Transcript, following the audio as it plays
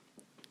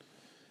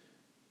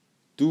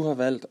Du har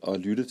valgt at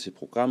lytte til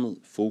programmet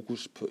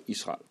Fokus på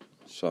Israel,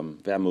 som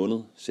hver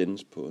måned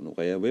sendes på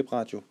Norea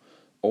Webradio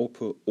og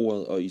på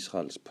Ordet og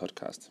Israels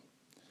podcast.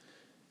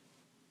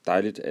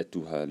 Dejligt, at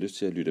du har lyst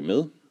til at lytte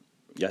med.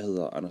 Jeg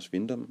hedder Anders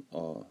Vindum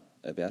og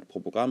er vært på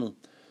programmet.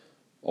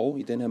 Og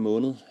i den her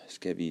måned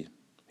skal vi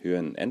høre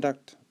en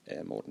andagt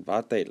af Morten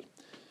Vartdal,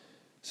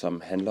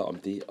 som handler om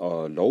det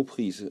at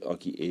lovprise og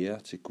give ære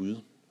til Gud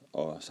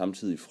og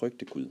samtidig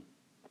frygte Gud.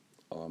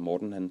 Og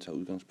Morten han tager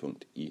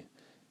udgangspunkt i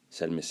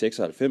salme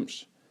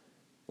 96,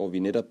 hvor vi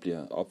netop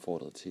bliver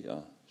opfordret til at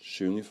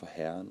synge for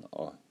Herren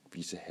og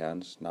vise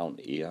Herrens navn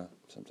ære,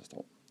 som der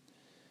står.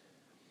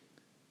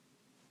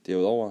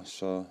 Derudover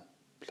så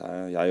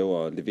plejer jeg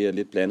jo at levere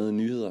lidt blandede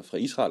nyheder fra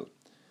Israel,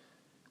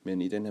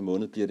 men i den her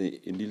måned bliver det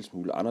en lille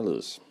smule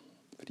anderledes,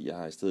 fordi jeg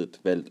har i stedet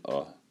valgt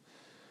at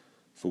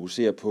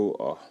fokusere på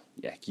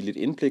at give lidt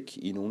indblik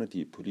i nogle af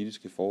de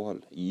politiske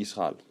forhold i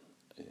Israel,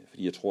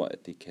 fordi jeg tror,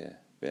 at det kan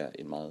være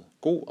en meget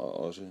god og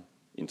også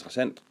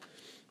interessant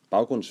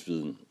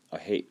baggrundsviden at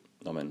have,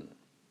 når man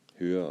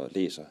hører og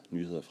læser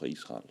nyheder fra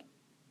Israel.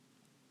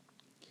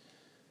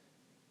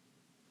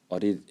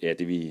 Og det er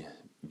det, vi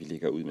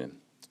lægger ud med.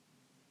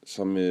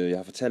 Som jeg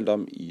har fortalt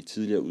om i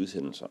tidligere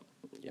udsendelser,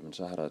 jamen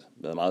så har der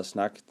været meget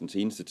snak den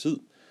seneste tid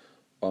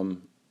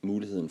om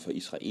muligheden for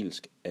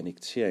israelsk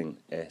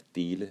annektering af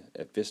dele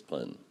af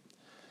Vestbredden.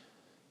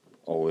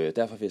 Og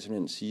derfor vil jeg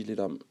simpelthen sige lidt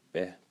om,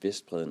 hvad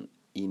Vestbredden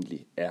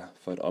egentlig er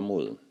for et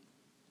område.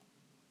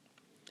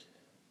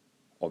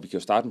 Og vi kan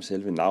jo starte med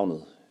selve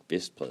navnet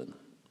Vestbredden.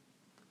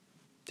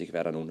 Det kan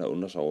være, der er nogen, der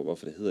undrer sig over,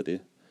 hvorfor det hedder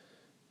det.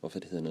 Hvorfor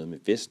det hedder noget med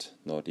vest,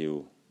 når det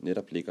jo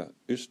netop ligger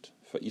øst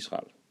for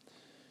Israel.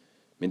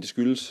 Men det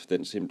skyldes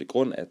den simple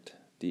grund, at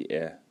det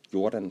er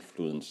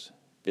Jordanflodens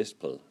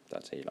vestbred, der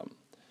er tale om.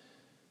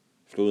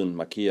 Floden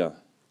markerer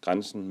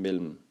grænsen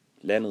mellem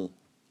landet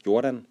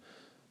Jordan,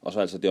 og så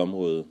altså det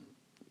område,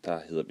 der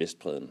hedder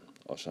Vestbredden,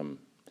 og som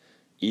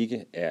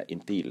ikke er en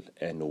del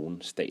af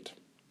nogen stat.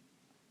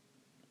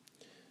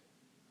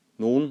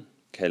 Nogen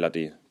kalder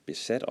det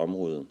besat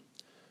område,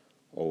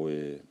 og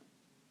det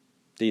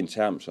er en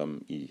term,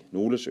 som i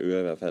nogles ører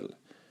i hvert fald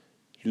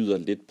lyder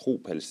lidt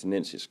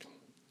pro-palæstinensisk.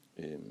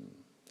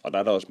 Og der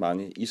er der også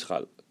mange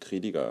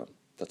Israel-kritikere,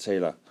 der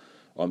taler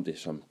om det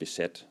som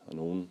besat, og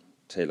nogen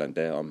taler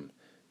endda om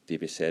det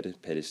besatte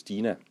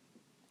Palæstina,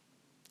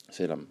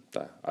 selvom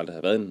der aldrig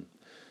har været en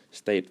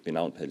stat ved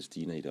navn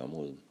Palæstina i det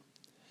område.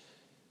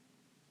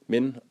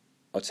 Men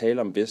at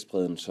tale om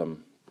Vestbredden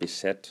som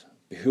besat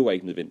behøver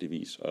ikke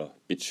nødvendigvis at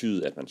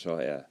betyde, at man så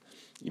er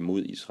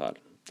imod Israel.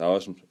 Der er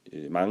også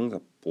mange, der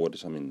bruger det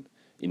som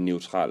en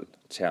neutral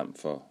term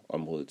for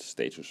områdets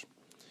status.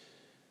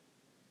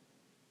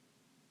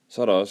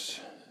 Så er der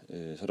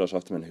også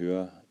ofte, man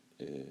hører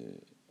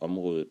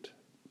området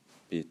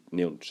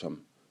benævnt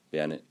som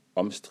værende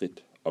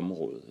omstridt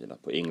område, eller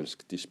på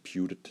engelsk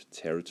disputed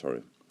territory.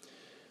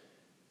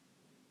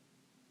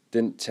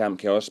 Den term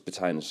kan også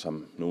betegnes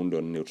som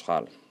nogenlunde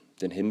neutral.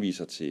 Den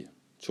henviser til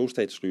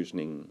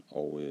tostatsløsningen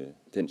og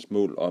dens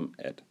mål om,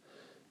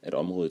 at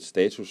områdets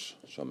status,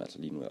 som altså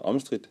lige nu er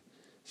omstridt,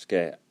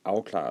 skal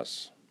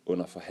afklares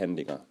under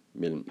forhandlinger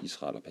mellem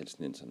Israel og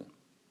palæstinenserne.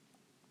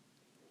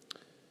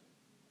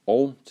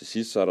 Og til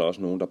sidst så er der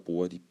også nogen, der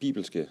bruger de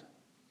bibelske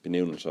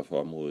benævnelser for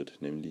området,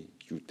 nemlig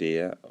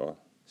Judæa og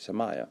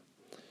Samaria.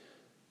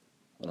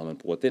 Og når man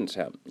bruger den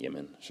term,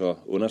 jamen, så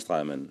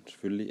understreger man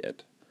selvfølgelig,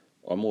 at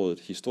området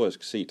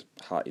historisk set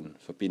har en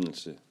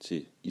forbindelse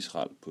til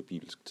Israel på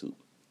bibelsk tid.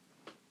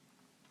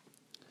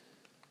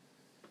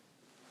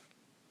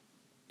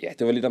 Ja,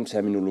 det var lidt om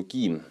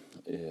terminologien.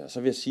 Og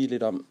så vil jeg sige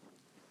lidt om,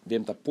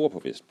 hvem der bor på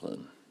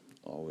Vestbredden.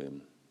 Og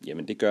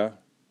jamen, det gør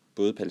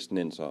både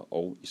palæstinenser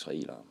og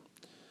israelere.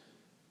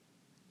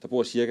 Der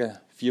bor ca.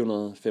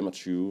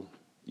 425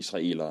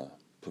 israelere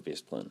på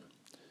Vestbredden.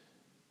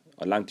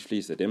 Og langt de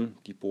fleste af dem,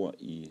 de bor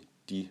i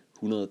de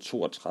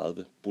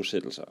 132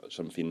 bosættelser,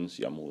 som findes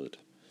i området.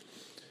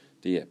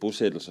 Det er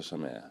bosættelser,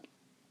 som er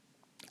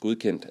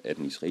godkendt af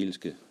den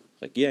israelske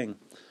regering.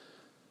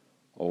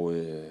 Og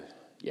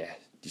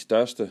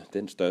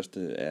den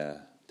største er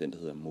den, der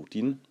hedder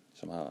Modin,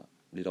 som har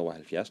lidt over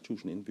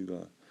 70.000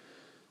 indbyggere.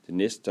 Den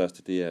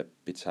næststørste, det er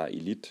Betar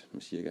Elit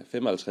med ca.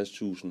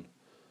 55.000.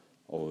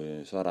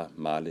 Og så er der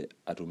Male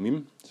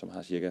Adumim, som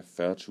har ca.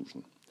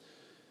 40.000.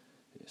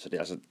 Så det er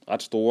altså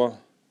ret store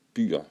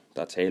byer,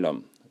 der er tale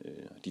om.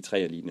 De tre,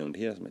 jeg lige nævnte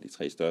her, som er de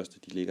tre største,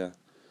 de ligger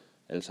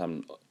alle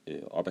sammen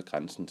op ad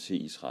grænsen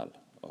til Israel.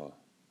 Og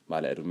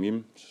Male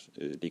Adumim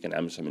ligger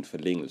nærmest som en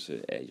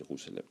forlængelse af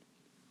Jerusalem.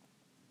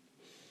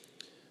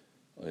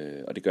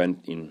 Og det gør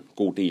en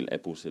god del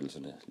af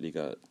bosættelserne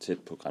ligger tæt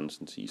på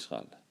grænsen til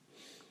Israel.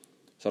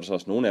 Så er der så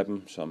også nogle af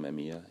dem, som er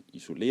mere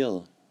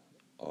isoleret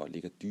og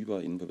ligger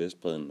dybere inde på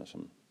Vestbredden, og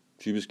som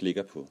typisk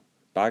ligger på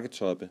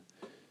bakketoppe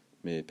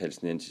med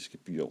palæstinensiske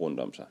byer rundt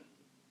om sig.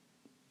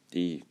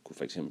 Det kunne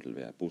for eksempel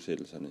være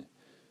bosættelserne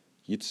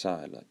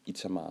Yitzhar eller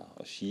Itamar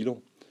og Shilo,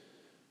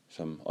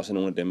 som også er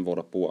nogle af dem, hvor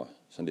der bor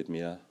sådan lidt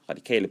mere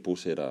radikale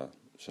bosættere,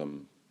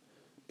 som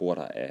bor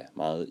der af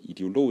meget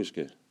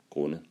ideologiske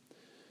grunde.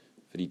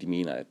 fordi de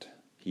mener, at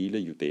hele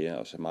Judæa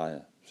og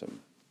Samaria, som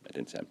er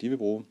den term, de vil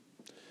bruge,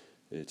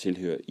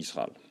 tilhører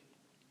Israel.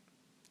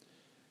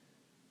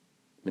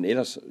 Men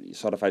ellers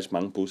så er der faktisk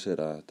mange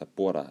bosættere, der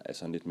bor der af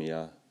sådan lidt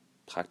mere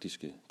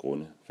praktiske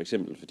grunde. For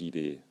eksempel fordi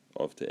det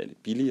ofte er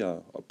lidt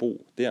billigere at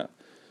bo der,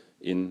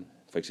 end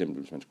for eksempel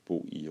hvis man skulle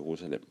bo i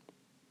Jerusalem.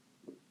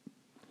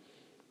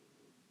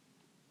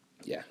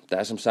 Ja, der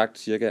er som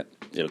sagt der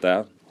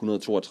er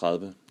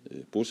 132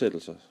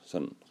 bosættelser,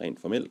 sådan rent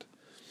formelt.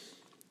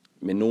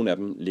 Men nogle af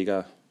dem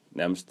ligger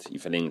nærmest i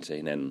forlængelse af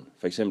hinanden.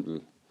 For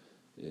eksempel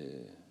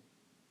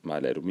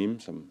Ma'ale Adumim,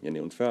 som jeg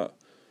nævnte før,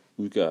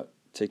 udgør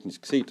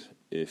teknisk set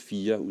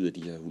 4 ud af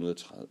de her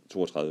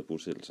 132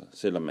 bosættelser,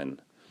 selvom man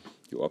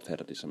jo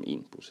opfatter det som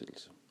en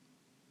bosættelse.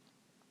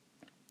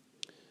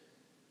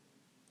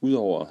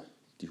 Udover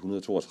de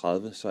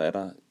 132, så er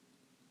der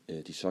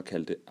de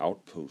såkaldte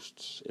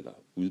outposts, eller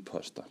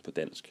udposter på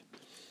dansk.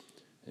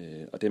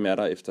 Og dem er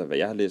der, efter hvad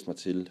jeg har læst mig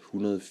til,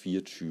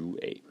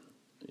 124 af.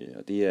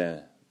 Og det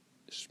er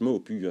små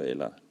byer,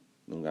 eller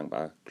nogle gange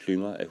bare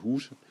klynger af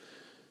huse,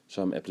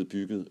 som er blevet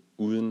bygget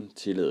uden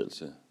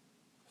tilladelse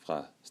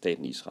fra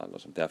staten Israel,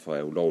 og som derfor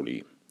er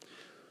ulovlige.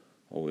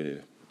 Og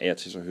af og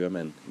til så hører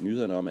man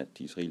nyhederne om, at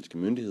de israelske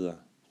myndigheder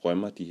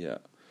rømmer de her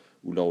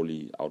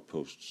ulovlige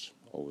outposts.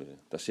 Og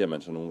der ser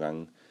man så nogle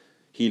gange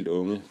helt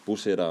unge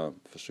bosættere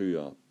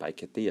forsøge at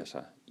barrikadere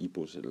sig i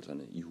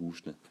bosættelserne, i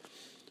husene.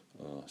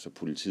 Og så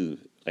politiet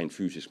rent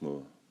fysisk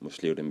må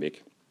slæve dem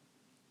væk.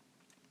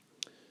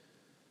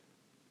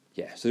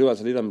 Ja, så det var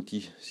altså lidt om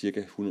de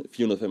ca.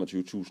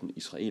 425.000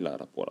 israelere,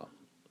 der bor der.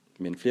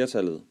 Men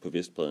flertallet på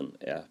Vestbredden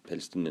er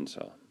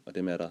palæstinensere, og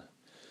dem er der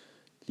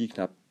lige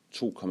knap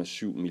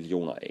 2,7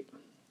 millioner af.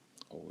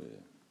 Og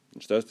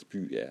den største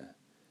by er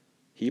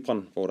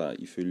Hebron, hvor der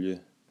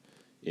ifølge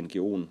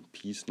NGO'en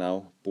Peace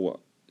Now bor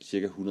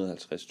ca.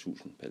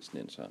 150.000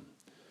 palæstinensere.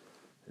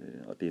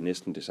 Og det er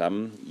næsten det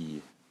samme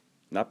i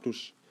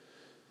Nablus,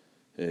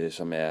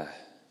 som er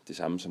det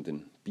samme som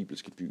den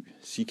bibelske by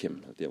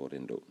Sikhem, der hvor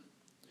den lå.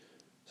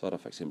 Så er der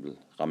for eksempel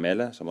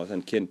Ramallah, som også er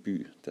en kendt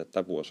by.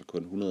 Der bor så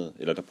kun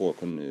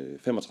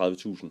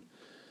 35.000.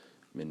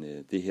 Men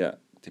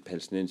det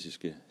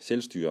palæstinensiske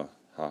selvstyre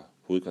har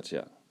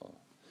hovedkvarter og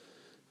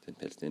den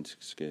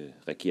palæstinensiske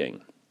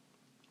regering.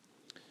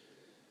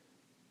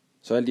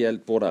 Så alt i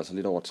alt bor der altså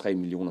lidt over 3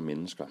 millioner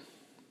mennesker.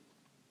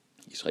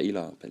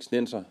 Israelere og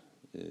palæstinenser,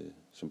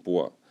 som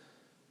bor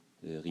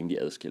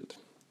rimelig adskilt.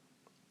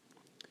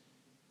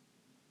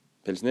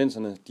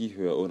 Palæstinenserne, de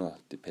hører under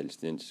det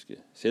palæstinensiske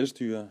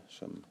selvstyre,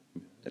 som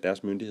er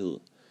deres myndighed,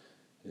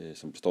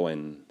 som består af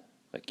en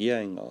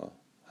regering og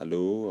har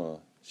love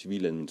og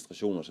civil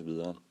administration osv.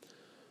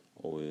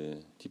 Og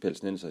de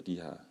palæstinenser, de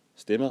har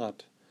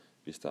stemmeret,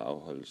 hvis der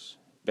afholdes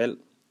valg.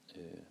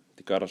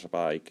 Det gør der så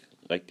bare ikke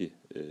rigtigt.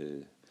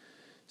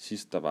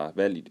 Sidst der var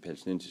valg i de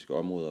palæstinensiske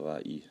områder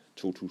var i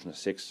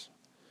 2006.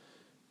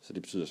 Så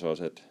det betyder så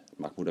også, at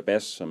Mahmoud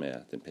Abbas, som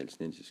er den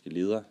palæstinensiske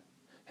leder,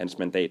 hans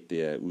mandat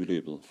det er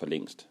udløbet for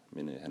længst,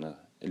 men han har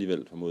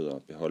alligevel formået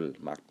at beholde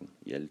magten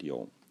i alle de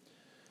år.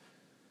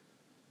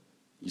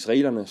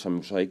 Israelerne,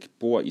 som så ikke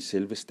bor i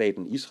selve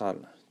staten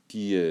Israel,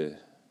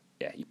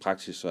 i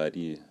praksis så er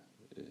de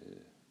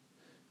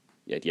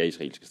er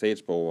israelske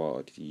statsborgere,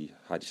 og de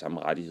har de samme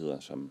rettigheder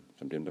som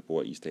dem, der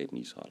bor i staten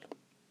Israel.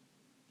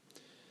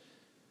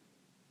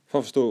 For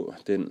at forstå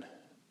den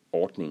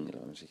ordning, eller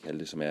hvad man skal kalde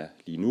det, som er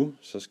lige nu,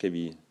 så skal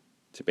vi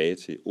tilbage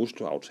til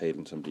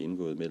Oslo-aftalen, som blev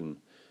indgået mellem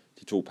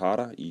de to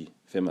parter i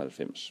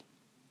 95.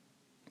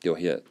 Det var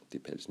her,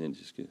 det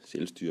palæstinensiske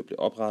selvstyre blev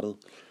oprettet.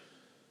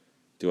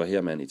 Det var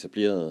her, man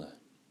etablerede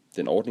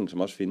den ordning, som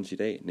også findes i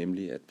dag,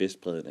 nemlig at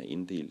Vestbredden er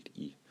inddelt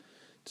i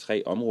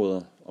 3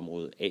 områder,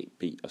 område A,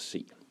 B og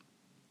C.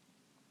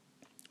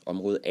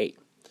 Område A,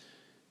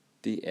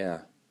 det er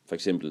for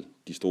eksempel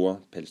de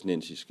store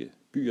palæstinensiske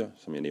byer,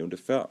 som jeg nævnte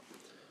før,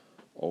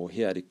 og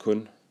her er det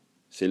kun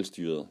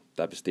selvstyret,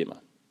 der bestemmer.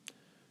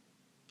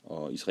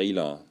 Og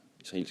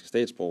israelske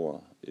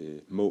statsborgere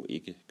må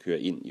ikke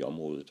køre ind i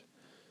området.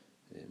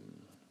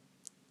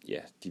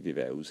 De vil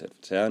være udsat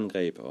for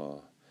terrorangreb,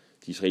 og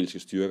de israelske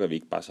styrker vil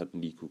ikke bare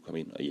sådan lige kunne komme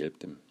ind og hjælpe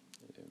dem.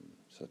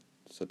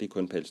 Så det er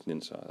kun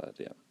palæstinensere, der er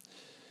der.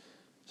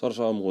 Så er der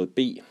så område B,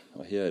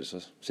 og her er det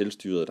så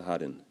selvstyret, der har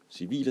den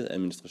civile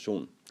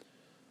administration.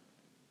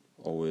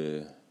 Og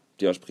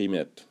det er også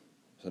primært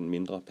sådan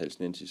mindre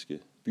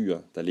palæstinensiske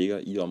byer, der ligger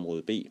i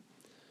område B.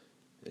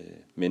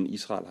 Men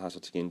Israel har så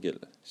til gengæld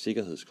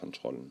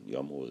sikkerhedskontrollen i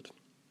området.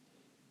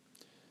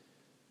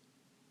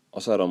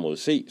 Og så er der område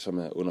C, som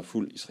er under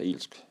fuld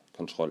israelsk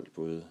kontrol,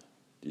 både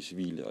det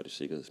civile og det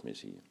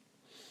sikkerhedsmæssige.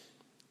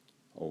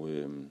 Og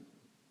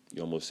i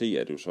område C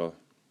er det jo så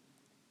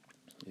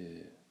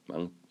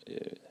mange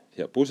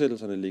her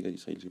bosættelserne ligger,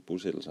 israelske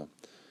bosættelser.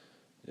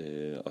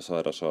 Og så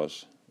er der så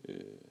også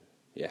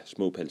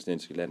små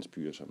palæstinensiske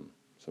landsbyer,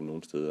 som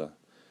nogle steder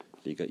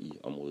ligger i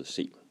område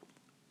C.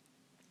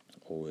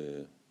 Og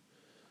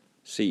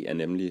C er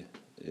nemlig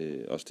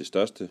også det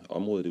største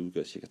område, det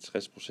udgør ca.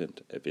 60%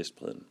 af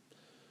Vestbredden.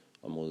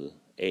 Område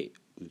A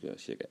udgør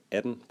ca.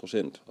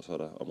 18%, og så er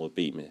der område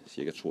B med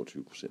ca.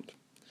 22%.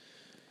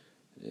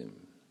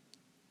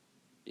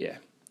 Ja,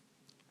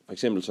 for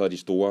eksempel så er de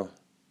store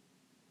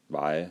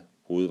veje,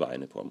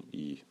 hovedvejene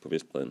på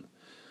Vestbredden,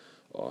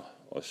 og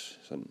også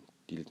sådan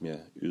de lidt mere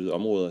øde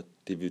områder,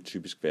 det vil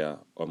typisk være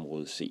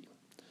område C.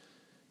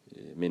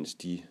 Mens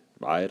de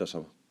veje, der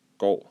så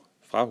går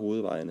fra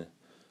hovedvejene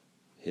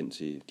hen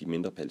til de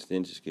mindre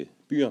palæstinensiske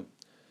byer,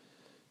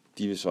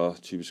 de vil så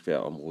typisk være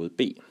område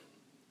B.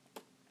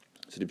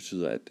 Så det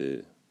betyder, at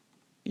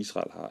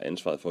Israel har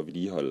ansvaret for at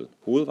vedligeholde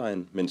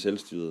hovedvejen, men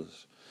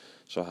selvstyret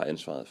så har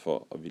ansvaret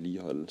for at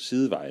vedligeholde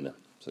sidevejene.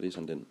 Så det er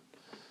sådan den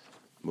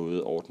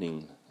måde,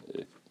 ordningen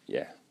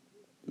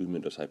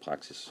udmønter sig i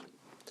praksis.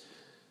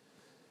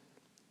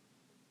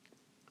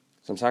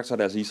 Som sagt, så er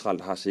det altså Israel,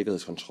 der har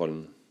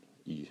sikkerhedskontrollen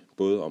i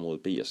både område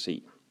B og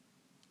C.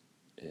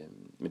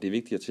 Men det er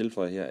vigtigt at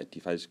tilføje her, at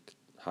de faktisk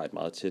har et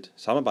meget tæt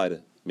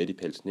samarbejde med de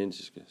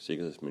palæstinensiske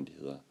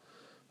sikkerhedsmyndigheder,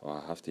 og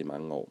har haft det i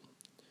mange år.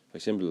 For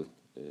eksempel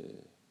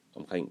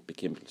omkring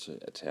bekæmpelse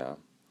af terror.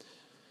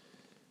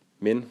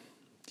 Men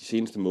de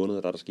seneste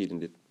måneder der er der sket en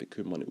lidt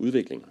bekymrende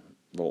udvikling,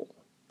 hvor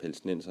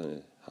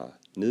palæstinenserne har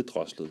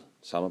neddroslet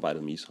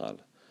samarbejdet med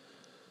Israel.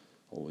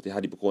 Og det har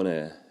de på grund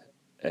af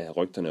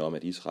rygterne om,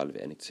 at Israel vil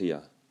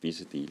annektere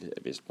visse dele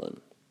af Vestbredden.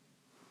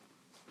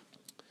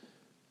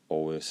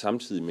 Og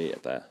samtidig med,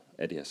 at der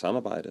er det her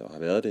samarbejde, og har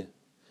været det,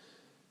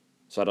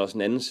 så er der også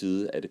en anden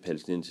side af det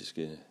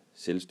palæstinensiske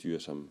selvstyre,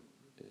 som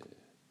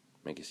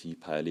man kan sige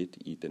peger lidt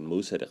i den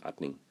modsatte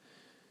retning.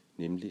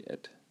 Nemlig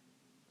at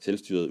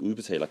selvstyret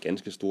udbetaler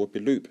ganske store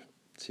beløb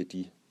til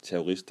de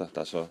terrorister,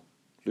 der så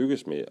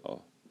lykkes med at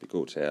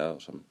begå terror,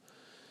 som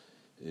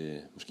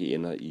måske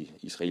ender i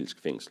israelsk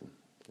fængsel.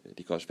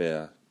 Det kan også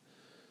være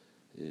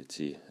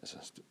til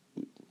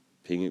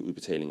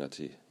pengeudbetalinger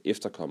til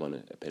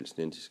efterkommerne af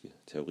palæstinensiske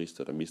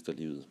terrorister, der mister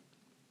livet.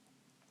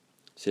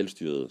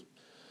 Selvstyret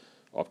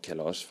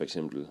opkalder også for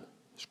eksempel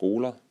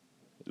skoler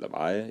eller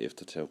veje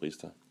efter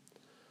terrorister.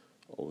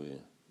 Og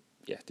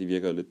det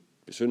virker lidt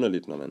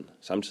besynderligt, når man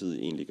samtidig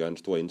egentlig gør en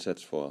stor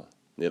indsats for at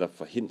netop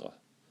forhindre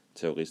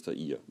terrorister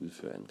i at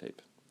udføre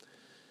angreb.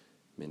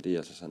 Men det er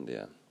altså sådan, det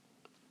er.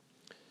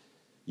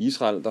 I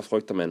Israel, der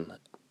frygter man,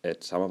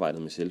 at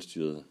samarbejdet med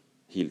selvstyret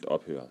helt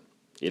ophører,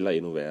 eller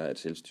endnu værre, at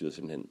selvstyret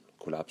simpelthen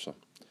kollapser,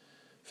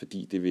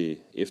 fordi det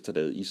vil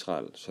efterlade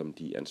Israel som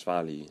de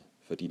ansvarlige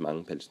for de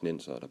mange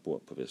palæstinensere, der bor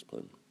på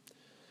Vestbredden.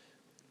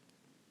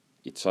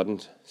 Et sådan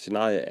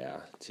scenarie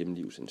er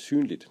temmelig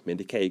usandsynligt, men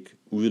det kan ikke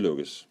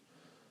udelukkes.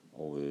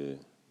 Og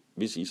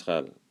hvis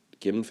Israel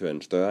gennemfører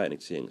en større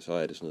annektering, så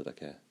er det sådan noget,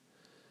 der kan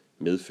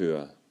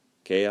medføre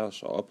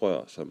kaos og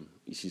oprør, som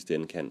i sidste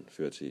ende kan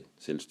føre til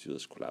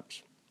selvstyrets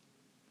kollaps.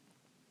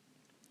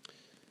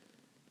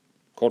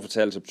 Kort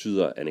fortalt så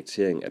betyder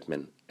annektering, at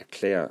man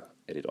erklærer,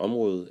 at et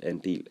område er en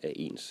del af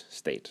ens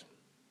stat.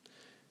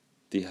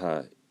 Det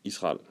har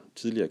Israel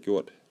tidligere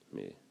gjort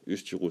med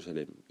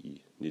Øst-Jerusalem i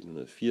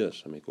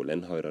 1980 og med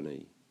Golanhøjderne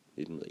i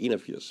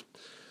 1981.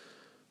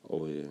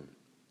 Og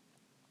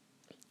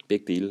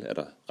begge dele er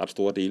der ret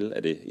store dele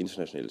af det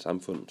internationale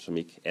samfund, som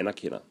ikke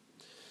anerkender.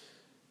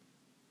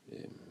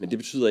 Men det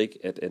betyder ikke,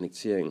 at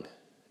annektering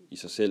i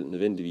sig selv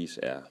nødvendigvis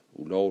er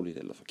ulovligt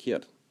eller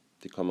forkert.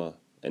 Det kommer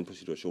an på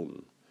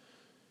situationen.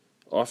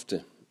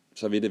 Ofte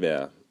så vil det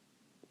være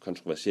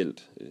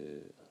kontroversielt,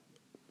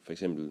 for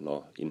eksempel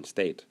når en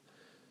stat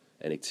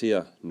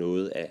annekterer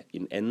noget af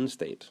en anden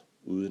stat,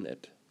 uden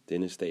at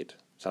denne stat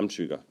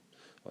samtykker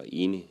og er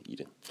enig i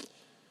det.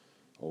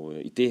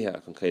 Og i det her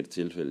konkrete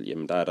tilfælde,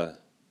 jamen der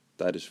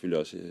er det selvfølgelig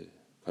også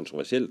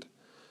kontroversielt,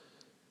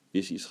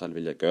 hvis Israel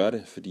vælger at gøre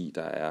det, fordi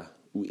der er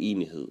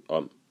uenighed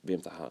om,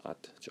 hvem der har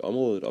ret til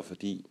området, og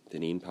fordi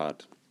den ene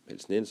part,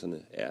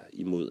 palæstinenserne, er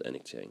imod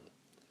annekteringen.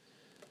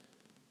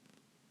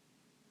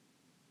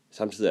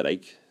 Samtidig er der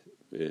ikke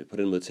på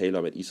den måde tale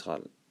om, at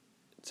Israel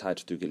tager et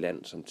stykke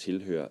land, som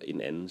tilhører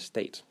en anden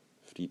stat,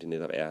 fordi det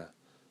netop er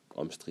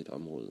omstridt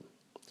område.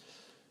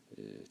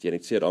 De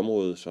annekterer et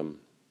område, som,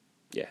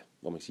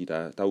 hvor man kan sige,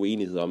 der er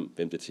uenighed om,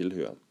 hvem det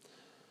tilhører.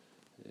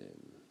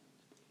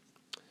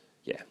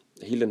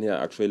 Hele den her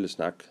aktuelle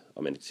snak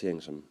om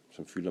annektering,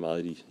 som fylder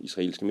meget i de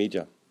israelske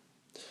medier,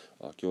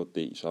 og har gjort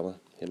det i sommer,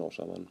 hen over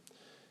sommeren,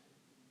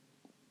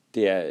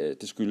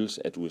 det skyldes,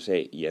 at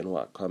USA i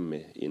januar kom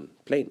med en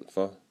plan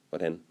for,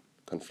 hvordan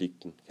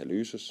konflikten kan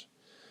løses,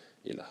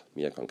 eller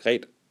mere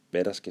konkret,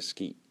 hvad der skal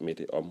ske med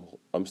det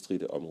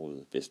omstridte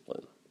område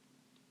Vestbredden.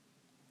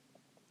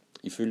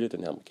 Ifølge den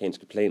her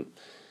amerikanske plan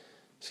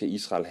skal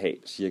Israel have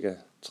ca.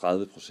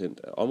 30%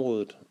 af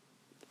området,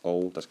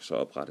 og der skal så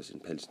oprettes en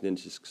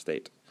palæstinensisk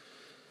stat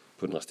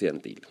på den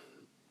resterende del.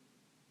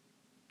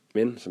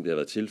 Men som det har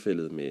været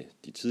tilfældet med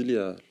de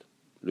tidligere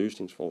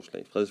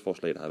løsningsforslag,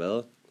 fredsforslag, der har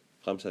været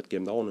fremsat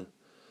gennem årene,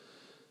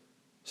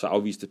 så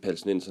afviste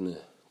palæstinenserne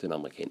den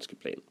amerikanske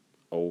plan.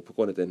 Og på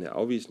grund af den her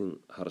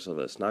afvisning har der så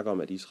været snak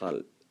om, at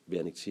Israel vil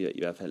annektere i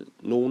hvert fald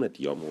nogle af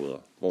de områder,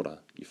 hvor der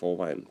i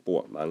forvejen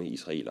bor mange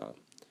israelere.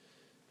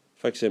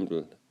 For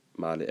eksempel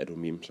Ma'ale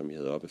Adumim, som vi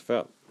havde oppe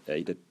før,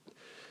 er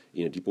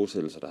en af de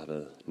bosættelser, der har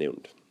været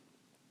nævnt.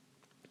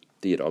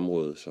 det er et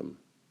område, som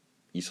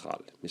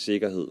Israel med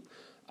sikkerhed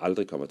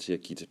aldrig kommer til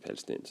at give til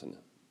palæstinenserne,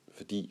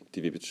 fordi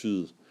det vil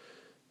betyde,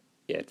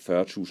 at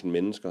 40.000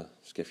 mennesker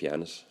skal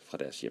fjernes fra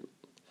deres hjem.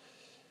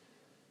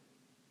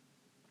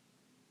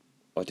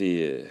 Og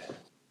det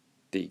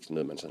er ikke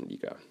noget, man sådan lige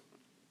gør.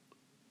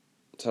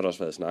 Så har der også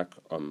været snak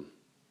om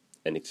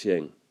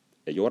annektering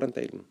af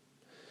Jordandalen,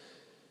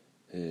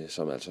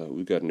 som altså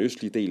udgør den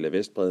østlige del af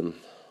Vestbredden,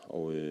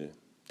 og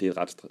det er et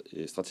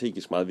ret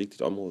strategisk meget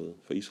vigtigt område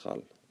for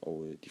Israel,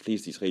 og de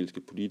fleste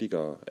israelske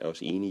politikere er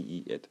også enige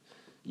i, at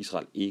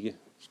Israel ikke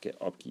skal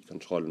opgive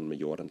kontrollen med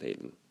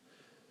Jordandalen.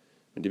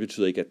 Men det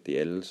betyder ikke, at det er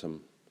alle,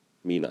 som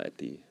mener,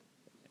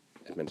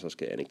 at man så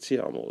skal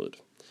annektere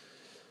området.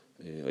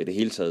 Og i det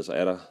hele taget, så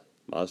er der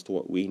meget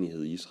stor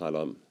uenighed i Israel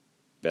om,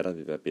 hvad der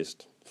vil være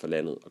bedst for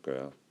landet at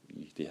gøre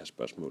i det her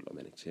spørgsmål om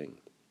annektering.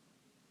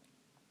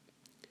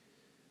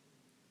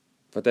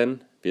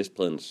 Hvordan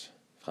Vestbreddens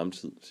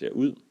fremtid ser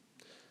ud,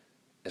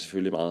 er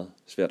selvfølgelig meget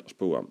svært at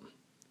spå om.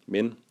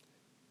 Men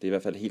det er i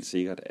hvert fald helt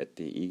sikkert, at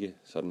det ikke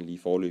sådan lige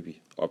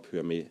foreløbig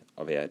ophører med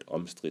at være et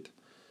omstridt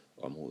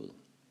område.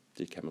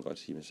 Det kan man godt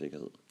sige med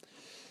sikkerhed.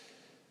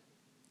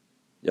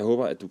 Jeg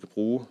håber, at du kan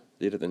bruge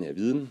lidt af den her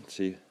viden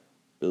til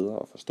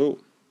bedre at forstå,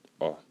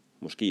 og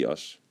måske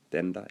også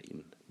danne dig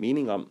en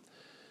mening om,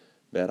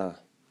 hvad der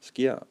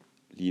sker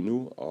lige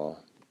nu, og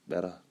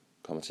hvad der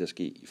kommer til at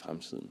ske i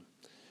fremtiden.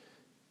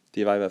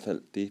 Det var i hvert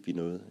fald det, vi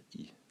nåede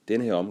i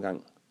denne her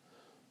omgang,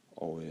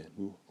 og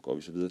nu går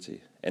vi så videre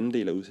til anden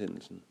del af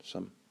udsendelsen,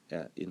 som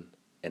er en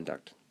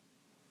andagt.